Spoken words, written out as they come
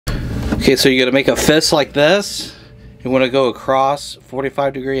Okay, so you're gonna make a fist like this. You want to go across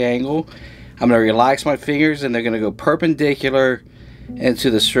 45-degree angle. I'm gonna relax my fingers and they're gonna go perpendicular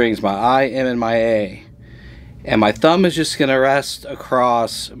into the strings, my I, M, and my A. And my thumb is just gonna rest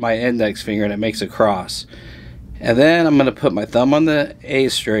across my index finger and it makes a cross. And then I'm gonna put my thumb on the A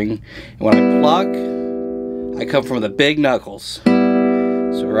string, and when I pluck, I come from the big knuckles.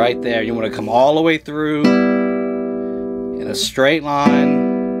 So right there, you want to come all the way through in a straight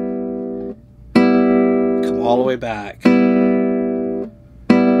line. Come all the way back.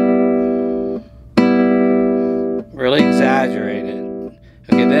 Really exaggerate it.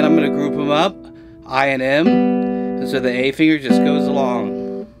 Okay, then I'm going to group them up, I and M, and so the A finger just goes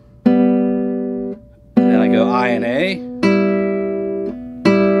along. And then I go I and A.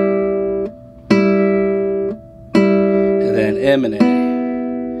 And then M and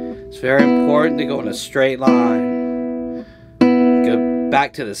A. It's very important to go in a straight line. Go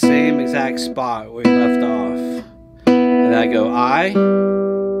back to the same exact spot where you left off. And then I go I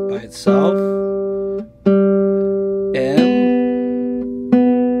by itself, M,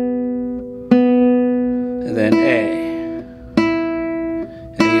 and then A.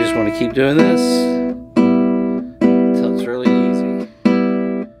 And you just want to keep doing this.